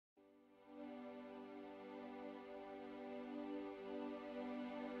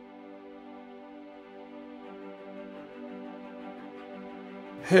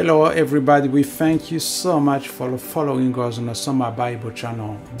Hello everybody, we thank you so much for following us on the SomaBible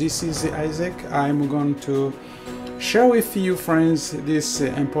channel. This is Isaac. I'm going to share with you, friends, this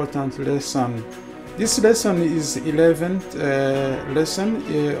important lesson. This lesson is 11th lesson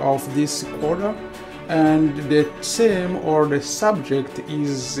of this quarter, and the theme or the subject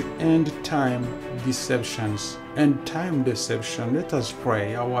is end time deceptions. End time deception. Let us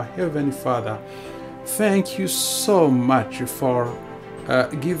pray. Our Heavenly Father, thank you so much for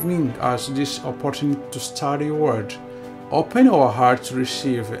giving us this opportunity to study your word. Open our heart to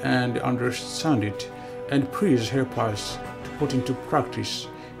receive and understand it, and please help us to put into practice.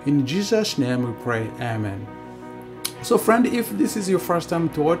 In Jesus' name we pray, amen. So friend, if this is your first time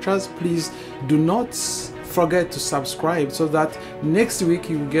to watch us, please do not forget to subscribe so that next week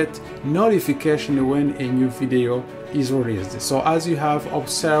you get notification when a new video is released. So as you have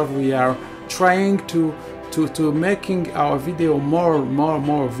observed, we are trying to making our video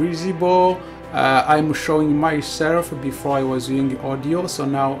more visible. I'm showing myself. Before I was using audio, so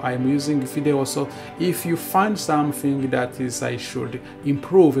now I'm using video. So if you find something that is I should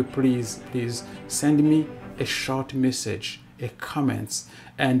improve, please send me a short message, a comments.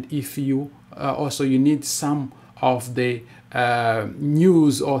 And if you also you need some of the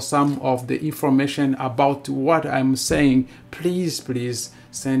news or some of the information about what I'm saying, please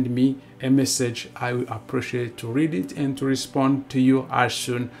send me a message. I will appreciate to read it and to respond to you as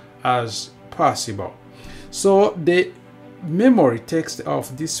soon as possible. So the memory text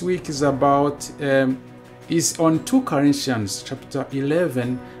of this week is about is on 2 Corinthians chapter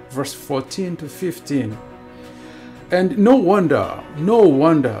 11 verse 14 to 15. And no wonder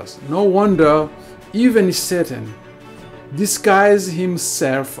even Satan disguised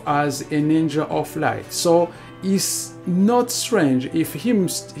himself as an angel of light. So it's not strange if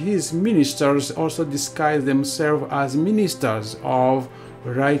his ministers also disguise themselves as ministers of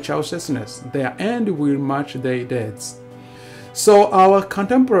righteousness. Their end will match their deeds. So our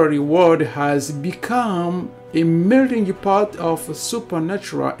contemporary world has become a melting pot of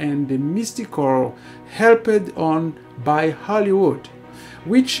supernatural and mystical, helped on by Hollywood,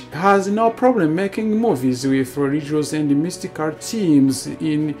 which has no problem making movies with religious and mystical themes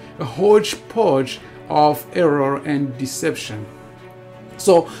in a hodgepodge of error and deception.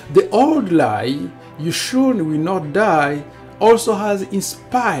 So the old lie, you surely will not die, also has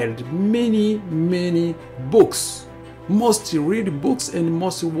inspired many books, most read books and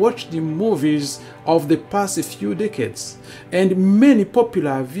most watched movies of the past few decades, and many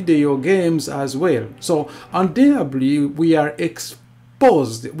popular video games as well. So undeniably we are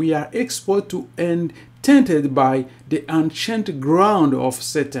exposed to and tainted by the enchanted ground of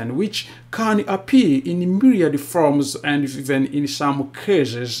Satan, which can appear in myriad forms and even in some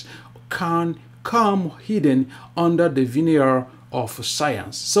cases can come hidden under the veneer of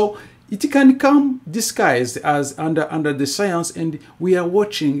science. So it can come disguised as under the science, and we are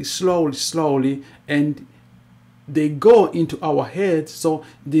watching slowly, and they go into our heads, so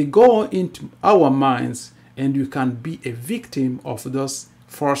they go into our minds, and you can be a victim of those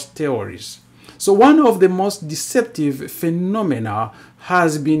false theories. So one of the most deceptive phenomena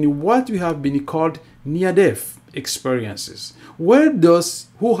has been what we have been called near-death experiences, where those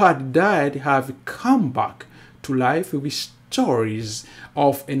who had died have come back to life with stories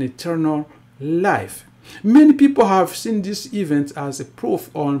of an eternal life. Many people have seen this event as a proof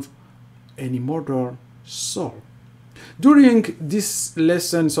of an immortal soul. During this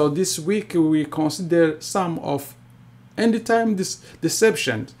lesson, so this week, we consider some of end-time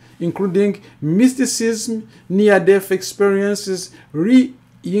deceptions, including mysticism, near-death experiences,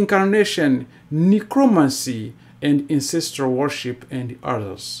 reincarnation, necromancy, and ancestral worship, and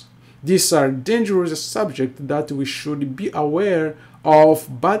others. These are dangerous subjects that we should be aware of,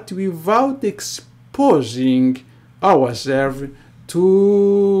 but without exposing ourselves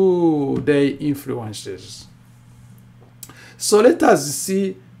to their influences. So let us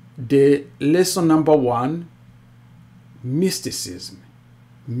see the lesson number 1, mysticism.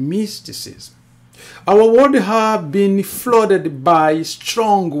 Our world has been flooded by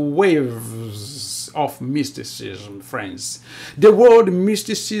strong waves of mysticism, friends. The word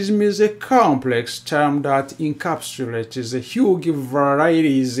mysticism is a complex term that encapsulates a huge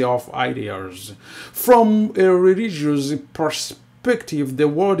variety of ideas. From a religious perspective, the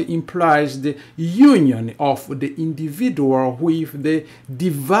word implies the union of the individual with the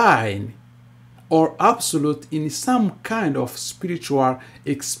divine or absolute in some kind of spiritual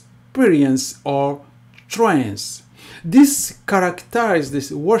experience or trance. This characterizes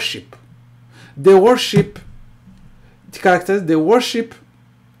this worship. The worship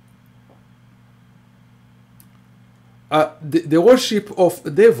the worship of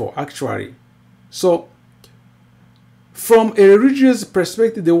the devil, actually. So, from a religious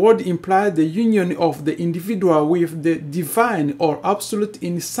perspective, the word implies the union of the individual with the divine or absolute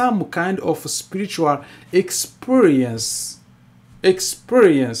in some kind of spiritual experience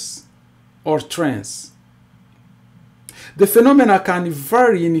or trance. The phenomena can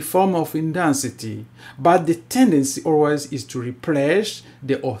vary in the form of intensity, but the tendency always is to replace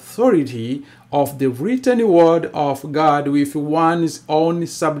the authority of the written word of God with one's own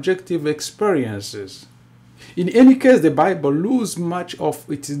subjective experiences. In any case, the Bible loses much of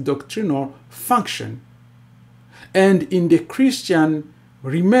its doctrinal function, and in the Christian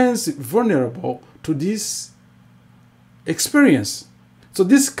remains vulnerable to this experience. So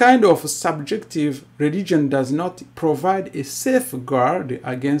this kind of subjective religion does not provide a safeguard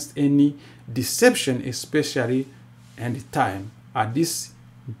against any deception, especially at this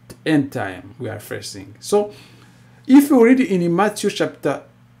end time we are facing. So if you read in Matthew chapter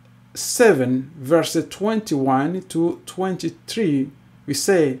 7 verse 21 to 23, we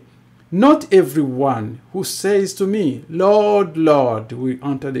say, "Not everyone who says to me, 'Lord, Lord,' will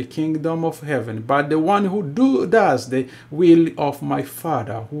enter the kingdom of heaven, but the one who does the will of my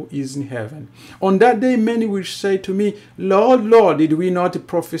Father who is in heaven. On that day many will say to me, 'Lord, Lord, did we not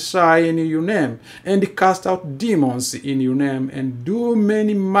prophesy in your name, and cast out demons in your name, and do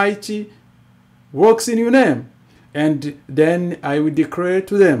many mighty works in your name?' And then I will declare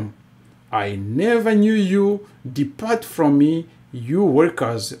to them, 'I never knew you. Depart from me, you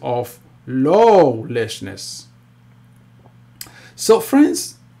workers of lawlessness.'" So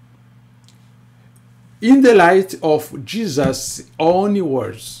friends, in the light of Jesus' own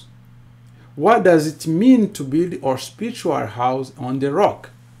words, what does it mean to build our spiritual house on the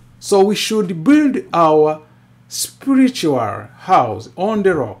rock? So we should build our spiritual house on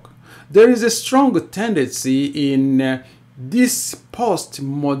the rock. There is a strong tendency in this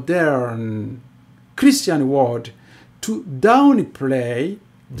postmodern Christian world to downplay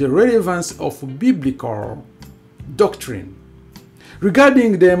the relevance of biblical doctrine,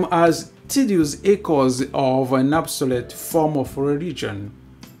 regarding them as tedious echoes of an obsolete form of religion.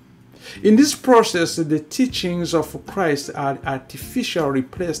 In this process, the teachings of Christ are artificially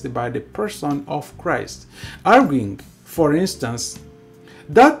replaced by the person of Christ, arguing, for instance,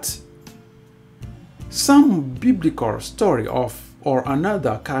 that some biblical story of or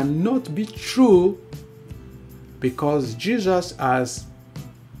another cannot be true because Jesus, as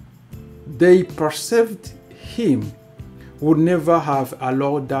they perceived him, would never have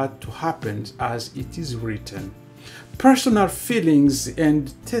allowed that to happen as it is written. Personal feelings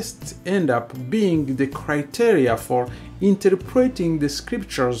and tests end up being the criteria for interpreting the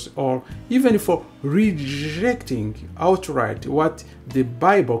scriptures, or even for rejecting outright what the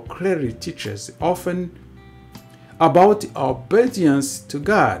Bible clearly teaches, often about obedience to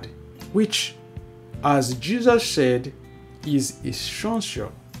God, which, as Jesus said, is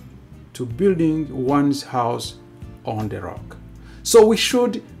essential to building one's house on the rock. So we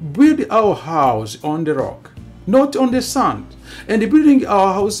should build our house on the rock, not on the sand. And building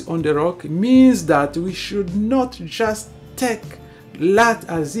our house on the rock means that we should not just take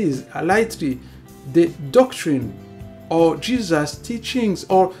lightly the doctrine or Jesus' teachings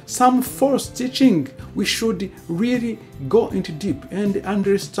or some false teaching. We should really go into deep and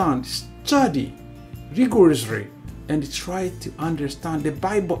understand, study rigorously, and try to understand. The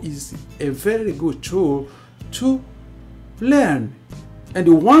Bible is a very good tool to learn.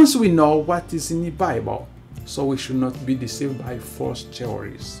 And once we know what is in the Bible, so we should not be deceived by false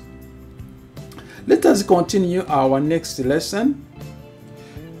theories. Let us continue our next lesson.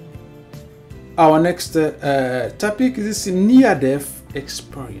 Our next topic is near-death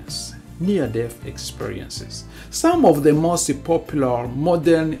experience. Near-death experiences. Some of the most popular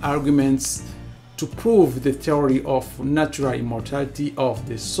modern arguments to prove the theory of natural immortality of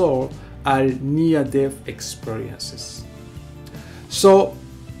the soul are near-death experiences. So,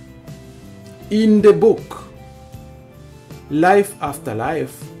 in the book Life After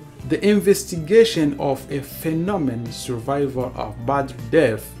Life, the investigation of a phenomenon survivor of bad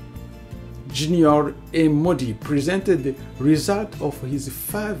death, Junior A. Moody presented the result of his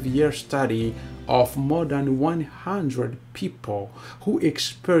 5-year study of more than 100 people who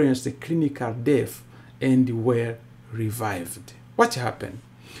experienced a clinical death and were revived. What happened?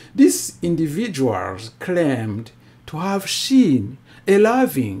 These individuals claimed to have seen a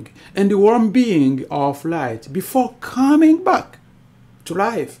living and warm being of light before coming back to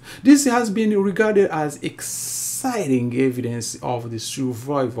life. This has been regarded as exciting evidence of the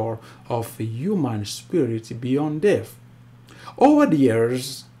survival of a human spirit beyond death. Over the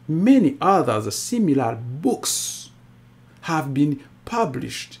years, many other similar books have been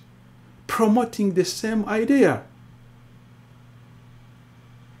published promoting the same idea.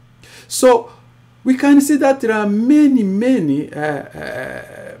 So we can see that there are many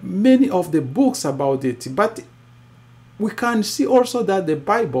of the books about it, but we can see also that the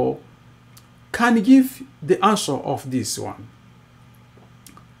Bible can give the answer of this one.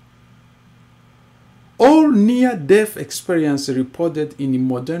 All near-death experiences reported in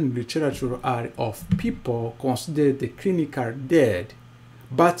modern literature are of people considered clinically dead,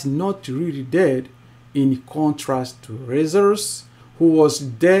 but not really dead, in contrast to Lazarus, who was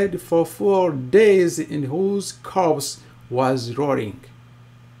dead for 4 days and whose corpse was rotting.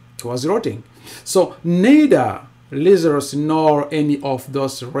 It was rotting. So neither Lazarus nor any of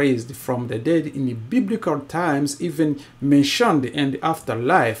those raised from the dead in biblical times even mentioned in the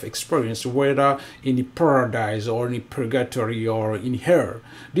afterlife experience, whether in paradise or in purgatory or in hell.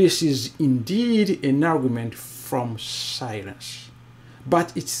 This is indeed an argument from silence,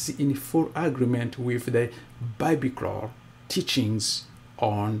 but it's in full agreement with the biblical teachings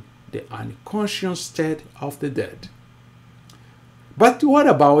on the unconscious state of the dead. But what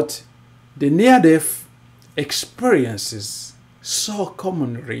about the near-death experiences so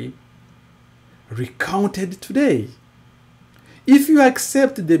commonly recounted today? If you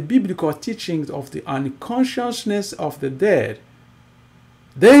accept the biblical teachings of the unconsciousness of the dead,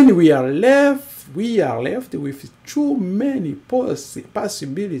 then we are left with too many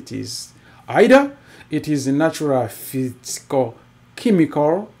possibilities. Either it is a natural physical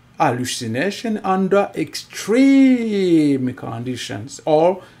chemical hallucination under extreme conditions,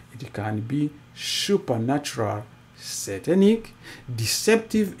 or it can be supernatural, satanic,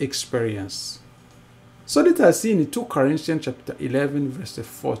 deceptive experience. So let us see in 2 Corinthians chapter 11 verse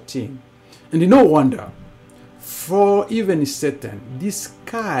 14. And no wonder, for even Satan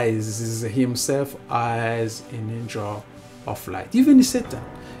disguises himself as an angel of light. Even Satan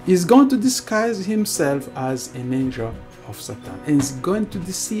is going to disguise himself as an angel of Satan, and is going to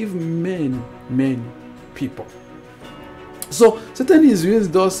deceive many people. So Satan is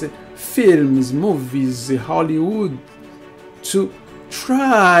using those films, movies, Hollywood to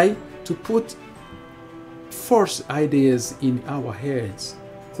try to put false ideas in our heads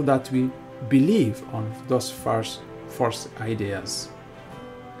so that we believe on those false ideas.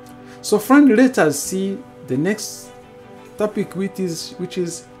 So friend, let us see the next topic, which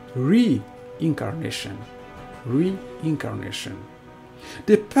is reincarnation. Reincarnation.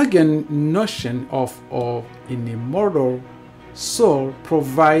 The pagan notion of an immortal soul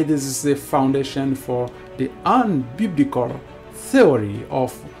provides the foundation for the unbiblical theory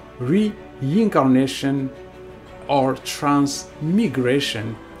of reincarnation or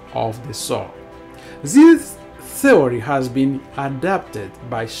transmigration of the soul. This theory has been adapted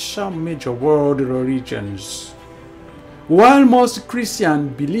by some major world religions. While most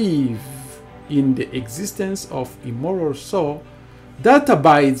Christians believe in the existence of immortal soul that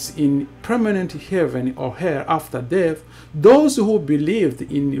abides in permanent heaven or hell after death, those who believed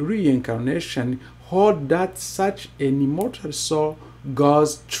in reincarnation hold that such an immortal soul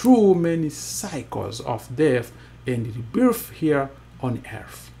goes through many cycles of death and rebirth here on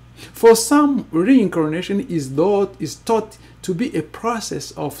earth. For some, reincarnation is thought to be a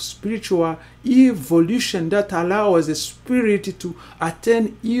process of spiritual evolution that allows the spirit to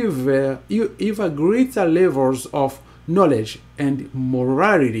attain ever greater levels of knowledge and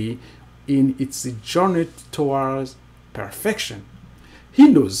morality in its journey towards perfection.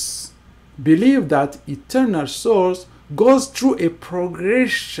 Hindus believe that eternal souls goes through a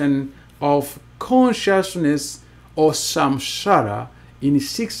progression of consciousness or samsara in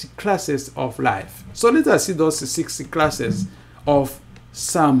 6 classes of life. So let us see those 6 classes of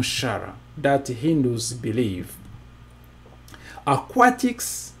samsara that Hindus believe.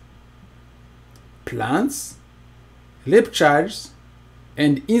 Aquatics, plants, reptiles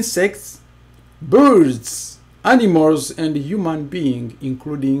and insects, birds, animals, and human beings,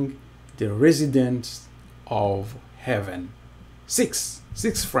 including the residents of heaven. 6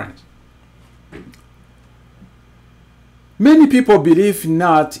 friends. Many people believe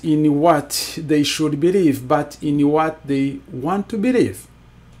not in what they should believe, but in what they want to believe.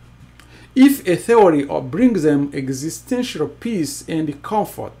 If a theory brings them existential peace and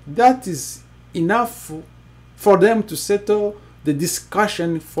comfort, that is enough for them to settle the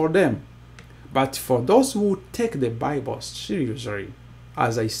discussion for them. But for those who take the Bible seriously,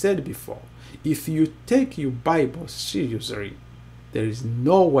 as I said before, if you take your Bible seriously, there is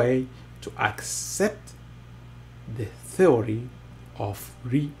no way to accept the theory of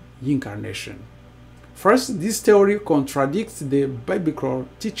reincarnation. First, this theory contradicts the biblical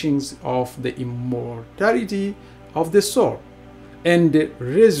teachings of the immortality of the soul and the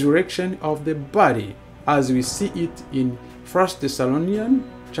resurrection of the body, as we see it in 1 Thessalonians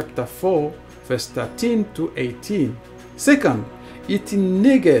chapter 4, verse 13 to 18. Second, it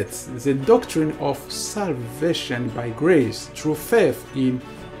negates the doctrine of salvation by grace through faith in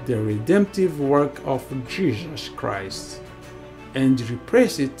the redemptive work of Jesus Christ, and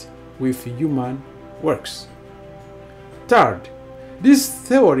replace it with human works. Third, this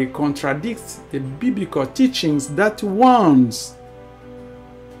theory contradicts the biblical teachings that one's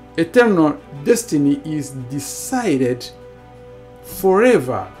eternal destiny is decided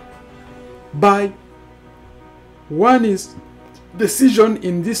forever by one's decision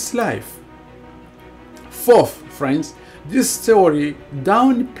in this life. Fourth, friends, this theory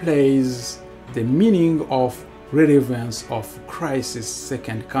downplays the meaning of relevance of Christ's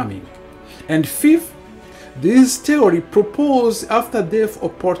second coming. And fifth, this theory proposes after-death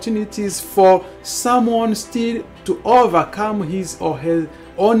opportunities for someone still to overcome his or her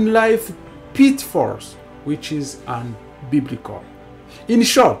own life pitfalls, which is unbiblical. In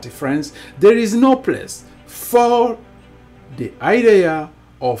short, friends, there is no place for the idea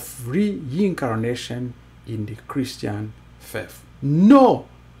of reincarnation in the Christian faith. No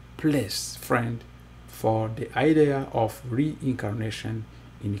place, friend, for the idea of reincarnation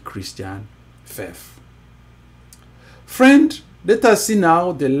in the Christian faith. Friend, let us see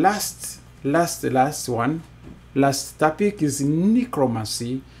now the last topic is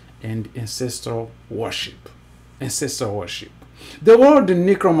necromancy and ancestral worship. Ancestral worship. The word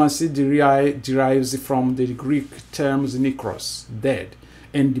necromancy derives from the Greek terms necros, dead,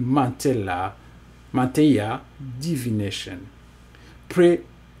 and manteia, divination.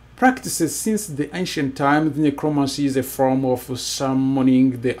 Practices since the ancient times, necromancy is a form of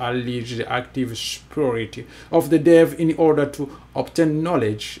summoning the alleged active spirit of the dead in order to obtain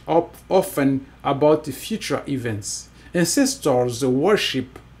knowledge, often about future events. Ancestors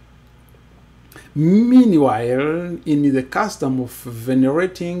worship, meanwhile, in the custom of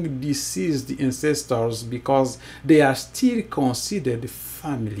venerating deceased ancestors because they are still considered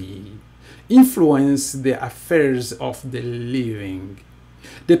family, influence the affairs of the living.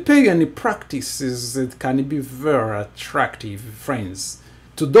 The pagan practices can be very attractive, friends,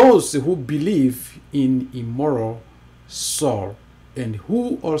 to those who believe in immortal soul and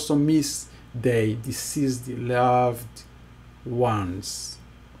who also miss their deceased loved ones.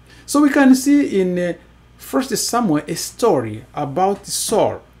 So we can see in 1 Samuel a story about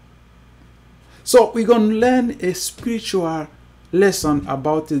Saul. So we're going to learn a spiritual lesson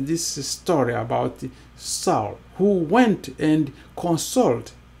about this story about Saul, who went and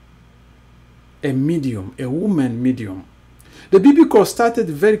consulted a medium, a woman medium. The Bible stated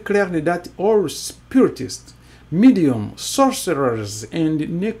very clearly that all spiritists, medium, sorcerers,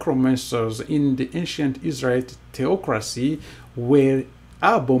 and necromancers in the ancient Israelite theocracy were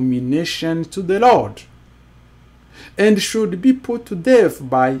abomination to the Lord and should be put to death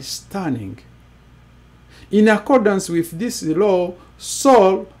by stoning. In accordance with this law,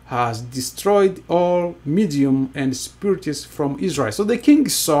 Saul has destroyed all medium and spiritists from Israel. So the king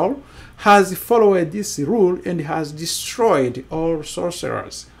Saul has followed this rule and has destroyed all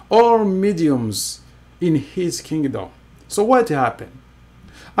sorcerers, all mediums in his kingdom. So what happened?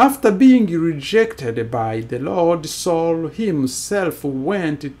 After being rejected by the Lord, Saul himself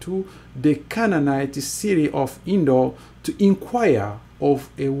went to the Canaanite city of Endor to inquire of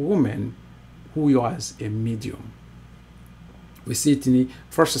a woman who was a medium. We see it in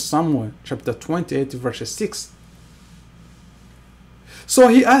 1 Samuel chapter 28, verse 6. So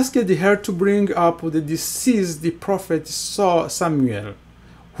he asked her to bring up the deceased prophet Samuel,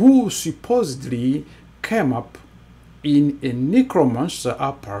 who supposedly came up in a necromancer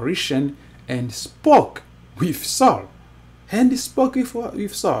apparition and spoke with Saul. And he spoke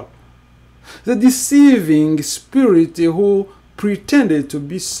with Saul. The deceiving spirit who pretended to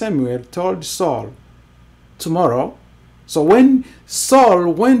be Samuel told Saul, tomorrow. So when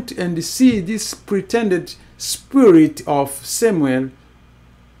Saul went and see this pretended spirit of Samuel,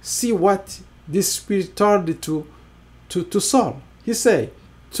 see what this spirit told to Saul. He said,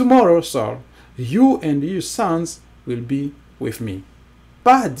 tomorrow, Saul, you and your sons will be with me.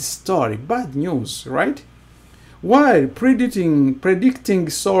 Bad story, bad news, right? While predicting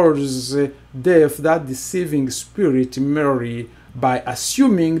Saul's death, that deceiving spirit Mary, by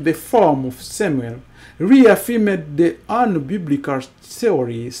assuming the form of Samuel, reaffirmed the unbiblical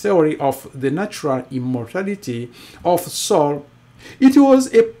theory of the natural immortality of Saul. It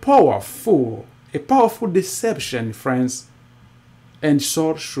was a powerful deception, friends, and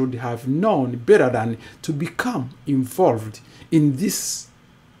Saul should have known better than to become involved in this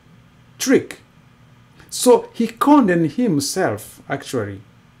trick. So he condemned himself, actually.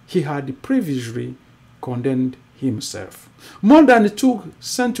 He had previously condemned himself. More than 2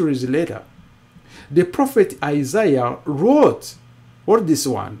 centuries later, the prophet Isaiah wrote this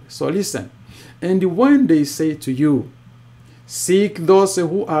one. So listen. And when they say to you, seek those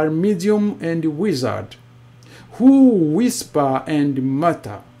who are medium and wizard, who whisper and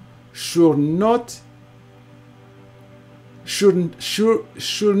mutter, should not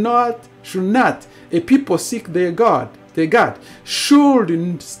a people seek their God?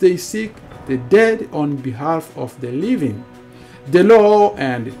 Should they seek the dead on behalf of the living? The law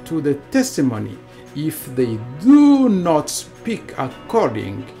and to the testimony, if they do not speak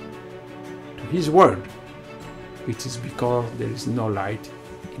according to his word, it is because there is no light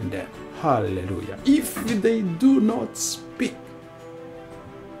in them. Hallelujah. If they do not speak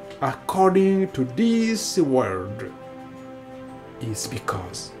according to this word, it's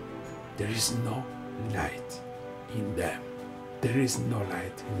because there is no light in them. There is no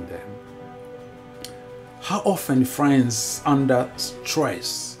light in them. How often, friends, under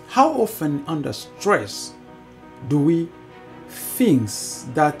stress, do we things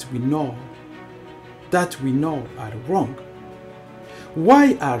that we know are wrong?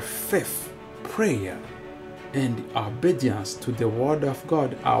 Why are faith, prayer, and obedience to the word of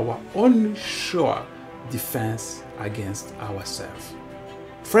God our only sure defense against ourselves?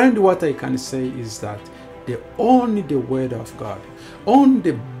 Friend, what I can say is that only the word of God, on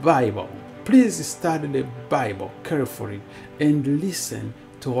the Bible. Please study the Bible carefully and listen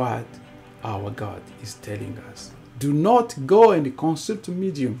to what our God is telling us. Do not go and consult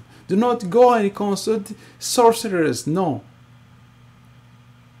medium. Do not go and consult sorcerers. No.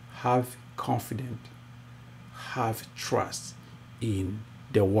 Have confidence. Have trust in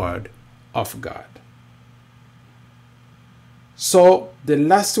the word of God. So the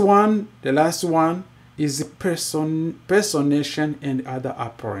last one is personation and other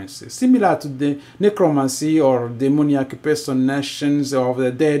appearances. Similar to the necromancy or demoniac personations of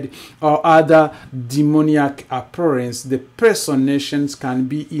the dead or other demoniac appearance, the personations can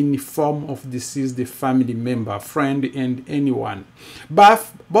be in the form of deceased family member, friend, and anyone.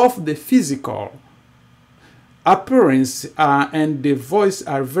 Both the physical appearance and the voice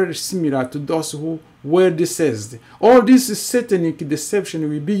are very similar to those who were deceased. All this satanic deception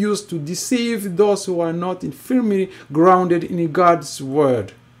will be used to deceive those who are not firmly grounded in God's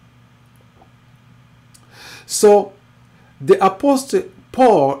word. So the Apostle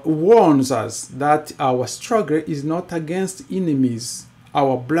Paul warns us that our struggle is not against enemies,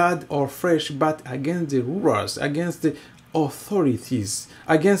 our blood or flesh, but against the rulers, against the authorities,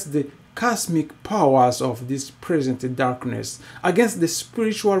 against the cosmic powers of this present darkness, against the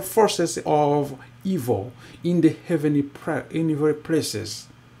spiritual forces of evil in the heavenly places.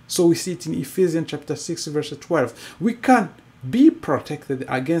 So we see it in Ephesians chapter 6 verse 12. We can be protected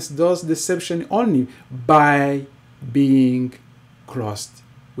against those deception only by being clothed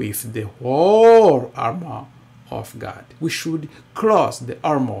with the whole armor of God. We should clothe the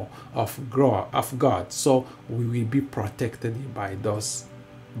armor of God, so we will be protected by those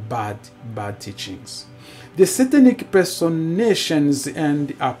bad teachings. The satanic personations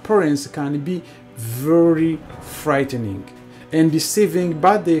and appearance can be very frightening and deceiving,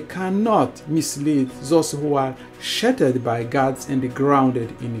 but they cannot mislead those who are shattered by God's and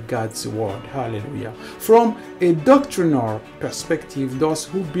grounded in God's word. Hallelujah. From a doctrinal perspective, those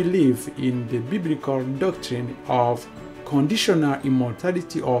who believe in the biblical doctrine of conditional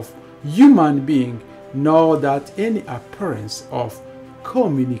immortality of human being know that any appearance of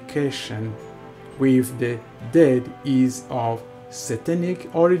communication with the dead is of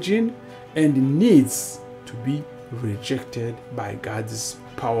satanic origin and needs to be rejected by God's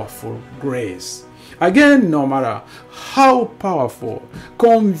powerful grace. Again, no matter how powerful,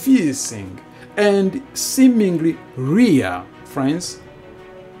 convincing, and seemingly real, friends,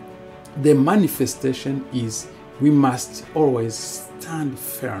 the manifestation is we must always stand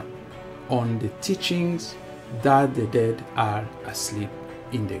firm on the teachings that the dead are asleep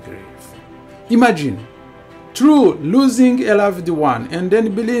in the grave. Imagine through losing a loved one and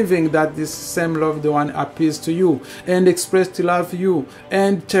then believing that this same loved one appears to you and expresses to love you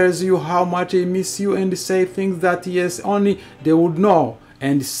and tells you how much they miss you and say things that yes, only they would know,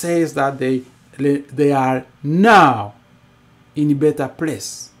 and says that they are now in a better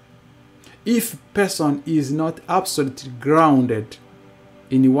place. If person is not absolutely grounded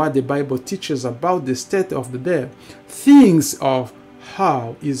in what the Bible teaches about the state of the dead, thinks of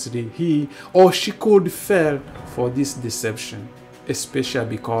how easily he or she could fall for this deception, especially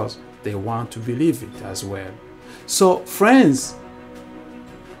because they want to believe it as well. So, friends,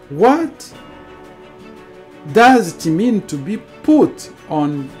 what does it mean to be put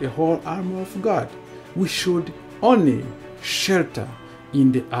on the whole armor of God? We should only shelter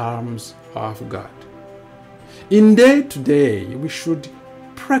in the arms of God. In day to day, we should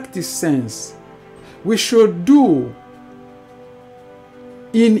practice sense. We should do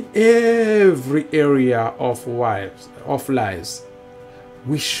in every area of lives.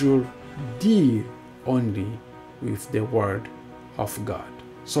 We should deal only with the word of God,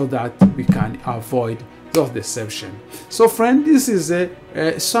 so that we can avoid those deception. So friend, this is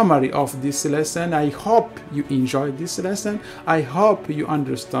a summary of this lesson. I hope you enjoyed this lesson. I hope you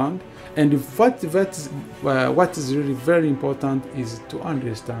understand. And what is really very important is to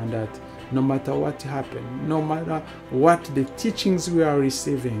understand that no matter what happens, no matter what the teachings we are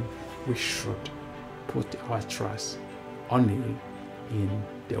receiving, we should put our trust only in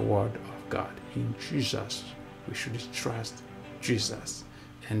the word of God, in Jesus. We should trust Jesus,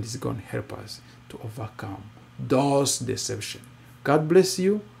 and it's going to help us to overcome those deceptions. God bless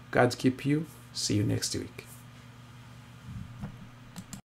you. God keep you. See you next week.